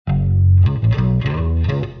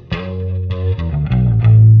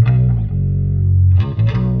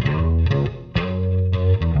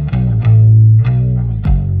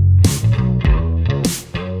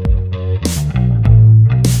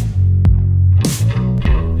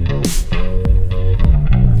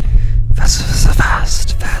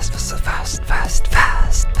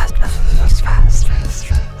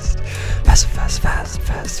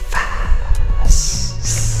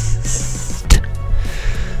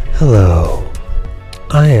Hello,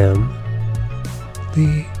 I am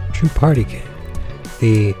the True Party King,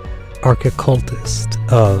 the archiccultist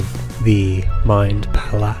of the Mind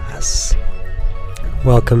Palace.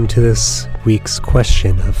 Welcome to this week's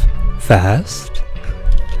question of fast.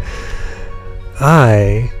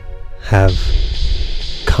 I have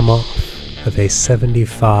come off of a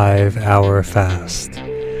 75-hour fast,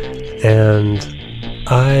 and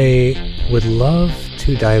I would love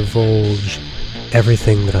to divulge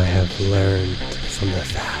everything that I have learned from the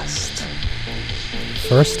fast.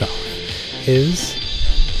 First off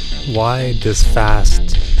is, why does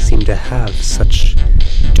fast seem to have such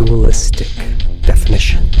dualistic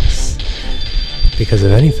definitions? Because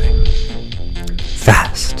of anything.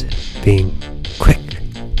 Fast being quick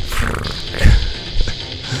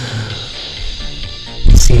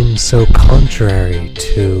seems so contrary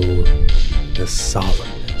to the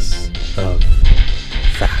solemnness of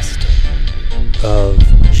fasting, of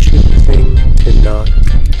choosing to not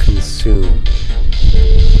consume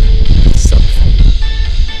something,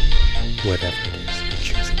 whatever it is you're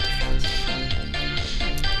choosing to fast.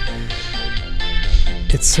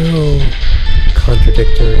 It's so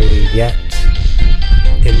contradictory, yet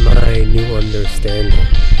in my new understanding,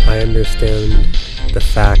 I understand the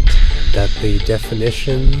fact that the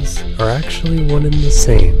definitions are actually one and the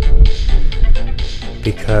same,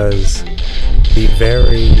 because the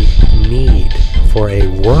very need for a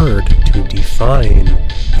word to define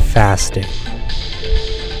fasting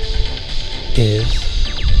is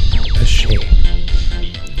a shame.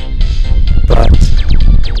 But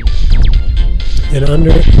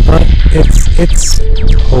it's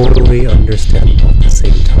totally understandable at the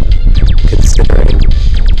same time, considering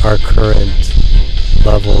our current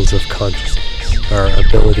levels of consciousness, our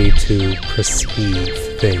ability to perceive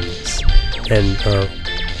things, and our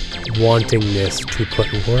wantingness to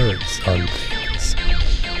put words on things.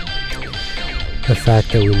 The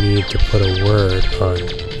fact that we need to put a word on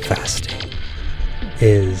fasting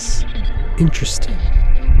is interesting,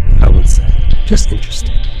 I would say. Just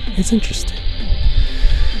interesting. It's interesting.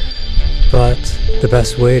 But the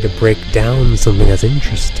best way to break down something that's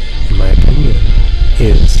interesting, in my opinion,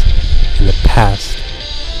 is in the past,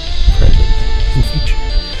 present, and future.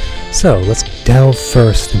 So let's delve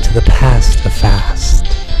first into the past of fast.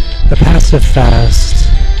 The past of fast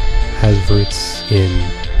has roots in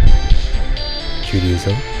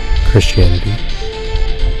Judaism, Christianity,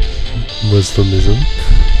 Muslimism,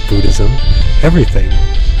 Buddhism, everything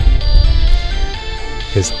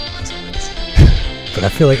is but I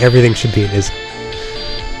feel like everything should be in Islam.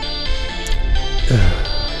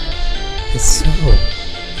 It's so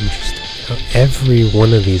interesting how every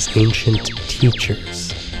one of these ancient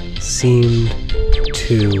teachers seemed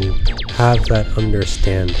to have that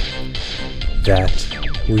understanding that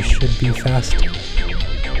we should be fasting,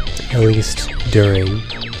 at least during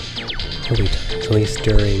holy times, at least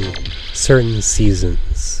during certain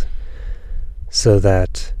seasons, so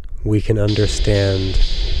that we can understand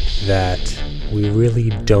that we really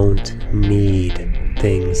don't need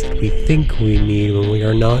things that we think we need when we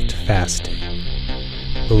are not fasting,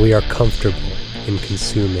 when we are comfortable in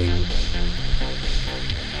consuming.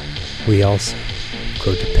 We also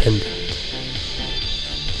grow dependent,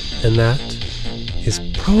 and that is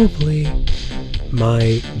probably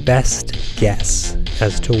my best guess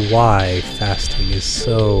as to why fasting is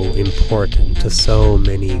so important to so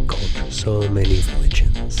many cultures, so many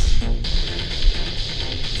religions,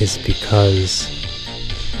 is because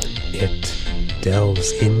it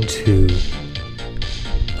delves into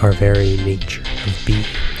our very nature of being,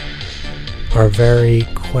 our very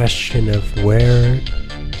question of where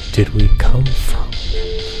did we come from?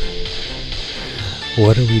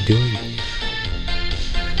 What are we doing here?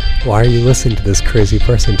 Why are you listening to this crazy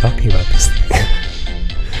person talking about this thing?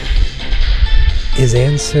 Is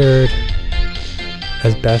answered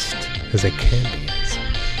as best as it can be answered,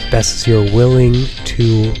 as best as you're willing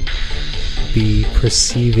to be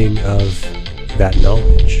perceiving of that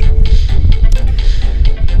knowledge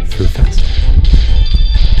through fasting,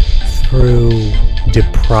 through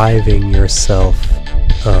depriving yourself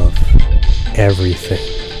of everything.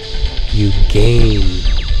 You gain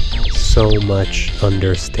so much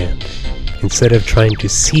understanding. Instead of trying to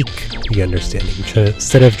seek the understanding,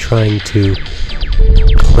 instead of trying to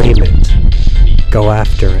claim it, go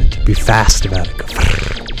after it, be fast about it,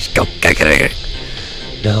 go get it.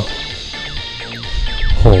 No.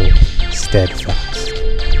 Hold steadfast.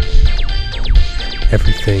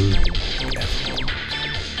 Everything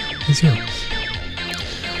is yours.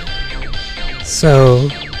 So,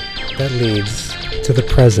 that leads to the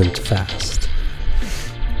present fast.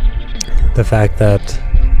 The fact that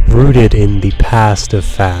rooted in the past of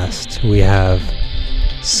fast. We have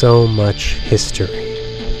so much history.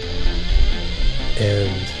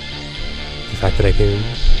 And the fact that I can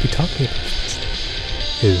be talking about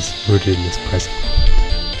fasting is rooted in this present moment,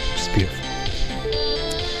 which is beautiful.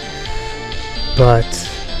 But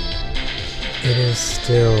it is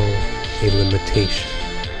still a limitation,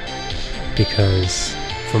 because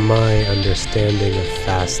from my understanding of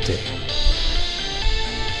fasting,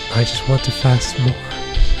 I just want to fast more.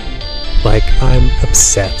 Like, I'm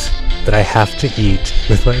upset that I have to eat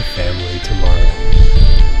with my family tomorrow.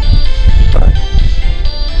 But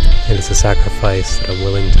it is a sacrifice that I'm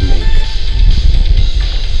willing to make,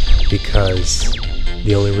 because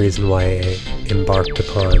the only reason why I embarked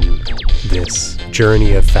upon this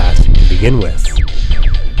journey of fasting to begin with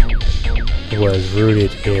was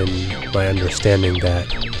rooted in my understanding that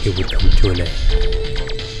it would come to an end.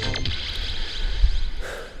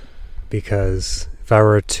 Because if I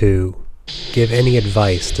were to give any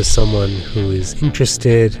advice to someone who is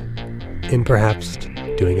interested in perhaps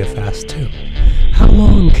doing a fast too, how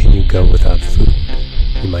long can you go without food,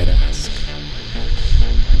 you might ask?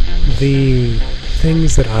 The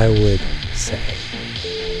things that I would say,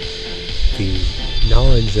 the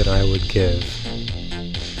knowledge that I would give,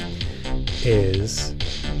 is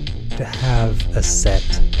to have a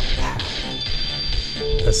set path,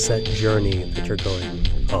 a set journey that you're going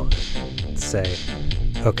on. Say,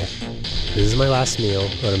 okay, this is my last meal.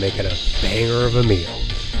 I'm going to make it a banger of a meal.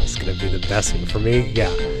 It's going to be the best one for me. Yeah,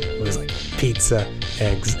 it was like pizza,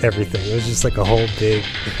 eggs, everything. It was just like a whole big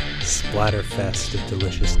splatter fest of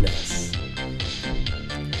deliciousness.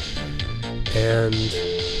 And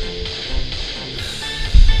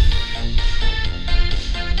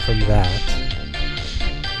from that,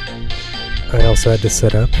 I also had to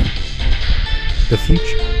set up the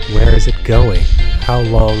future. Where is it going? How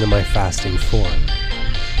long am I fasting for?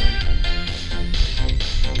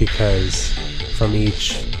 Because from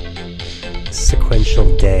each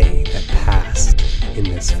sequential day that passed in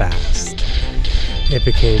this fast, it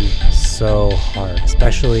became so hard,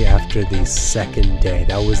 especially after the second day.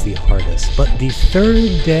 That was the hardest. But the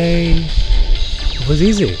third day was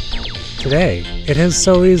easy. Today, it is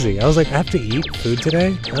so easy. I was like, I have to eat food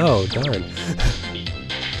today? Oh, darn.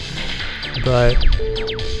 But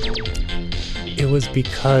it was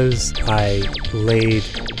because I laid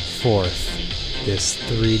forth this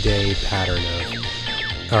 3-day pattern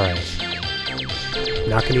of, alright,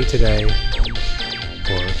 not gonna eat today, or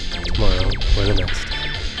tomorrow, or the next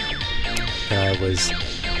day. And I was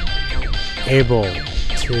able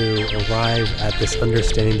to arrive at this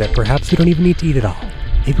understanding that perhaps we don't even need to eat at all.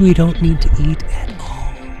 Maybe we don't need to eat at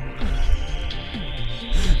all.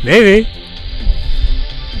 Maybe.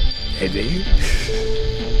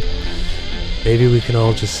 Maybe we can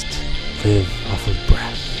all just live off of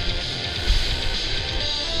breath.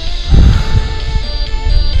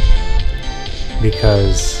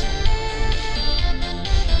 Because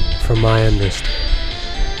from my understanding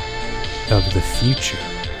of the future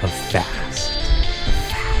of fast,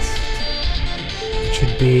 it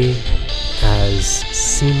should be as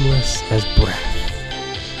seamless as breath.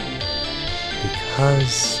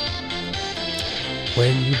 Because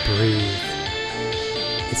when you breathe,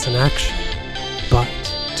 it's an action. But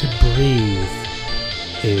to breathe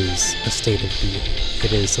is a state of being.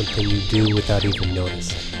 It is something you do without even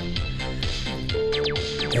noticing.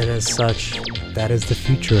 And as such, that is the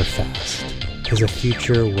future of fast. Is a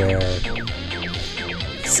future where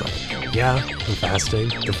it's like, yeah, I'm fasting.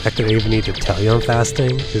 The fact that I even need to tell you I'm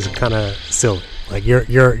fasting is kind of silly. Like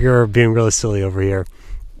you're being really silly over here.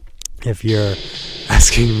 If you're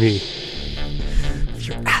asking me,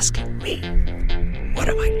 what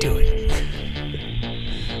am I doing?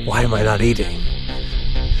 Why am I not eating?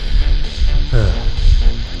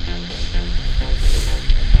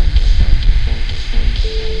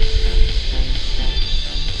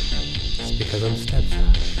 It's because I'm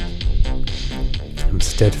steadfast. I'm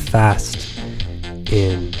steadfast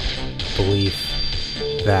in belief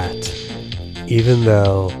that even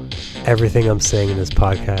though everything I'm saying in this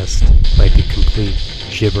podcast might be complete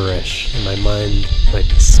gibberish and my mind might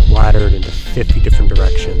be splattered into 50 different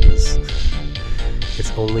directions,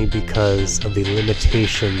 it's only because of the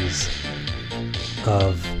limitations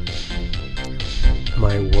of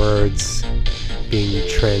my words being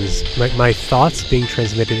my thoughts being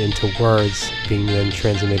transmitted into words being then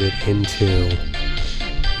transmitted into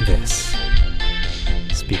this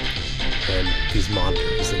speaking and these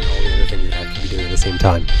monitors and all the other things that I have to be doing at the same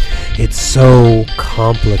time. It's so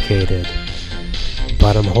complicated,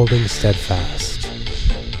 but I'm holding steadfast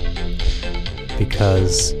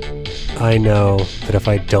because I know that if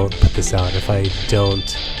I don't put this out, if I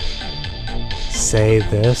don't say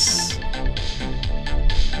this,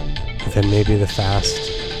 then maybe the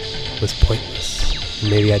fast was pointless.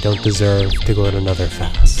 Maybe I don't deserve to go on another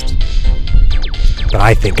fast. But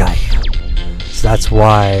I think I am. So that's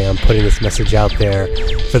why I'm putting this message out there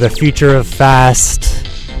for the future of fast,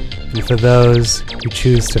 and for those who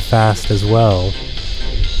choose to fast as well.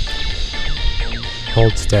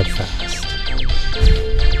 Hold steadfast.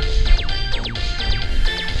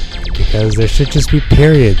 Because there should just be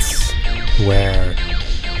periods where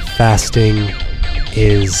fasting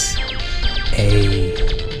is a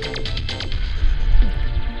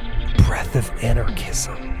breath of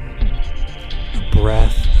anarchism, a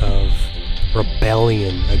breath of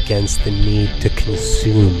rebellion against the need to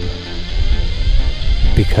consume.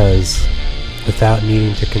 Because without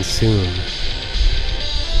needing to consume,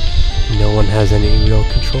 no one has any real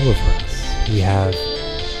control over us. We have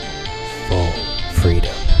full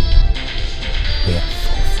freedom. We have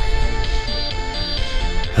full freedom.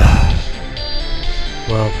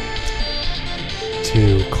 Well,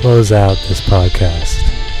 to close out this podcast,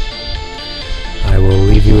 I will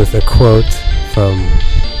leave you with a quote from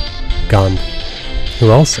Gandhi,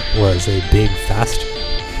 who also was a big faster.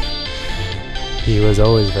 He was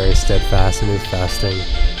always very steadfast in his fasting.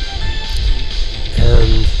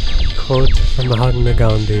 And a quote from Mahatma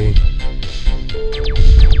Gandhi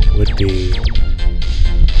would be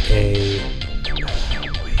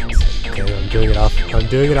I'm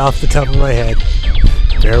doing it off the top of my head.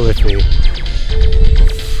 Bear with me.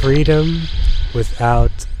 Freedom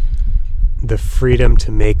without the freedom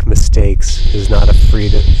to make mistakes is not a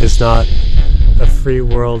free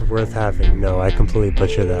world worth having. No, I completely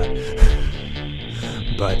butchered that.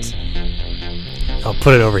 But I'll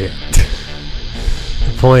put it over here.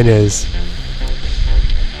 The point is,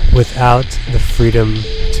 without the freedom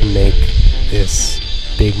to make this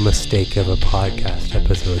big mistake of a podcast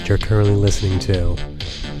episode you're currently listening to,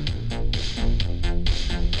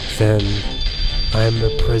 then I'm a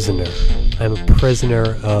prisoner. I'm a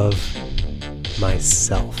prisoner of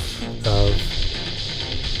myself, of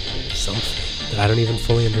something that I don't even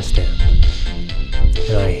fully understand.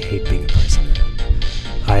 And I hate being a prisoner.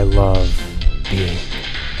 I love being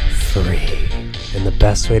free. And the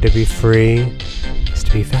best way to be free is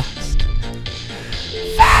to be fast.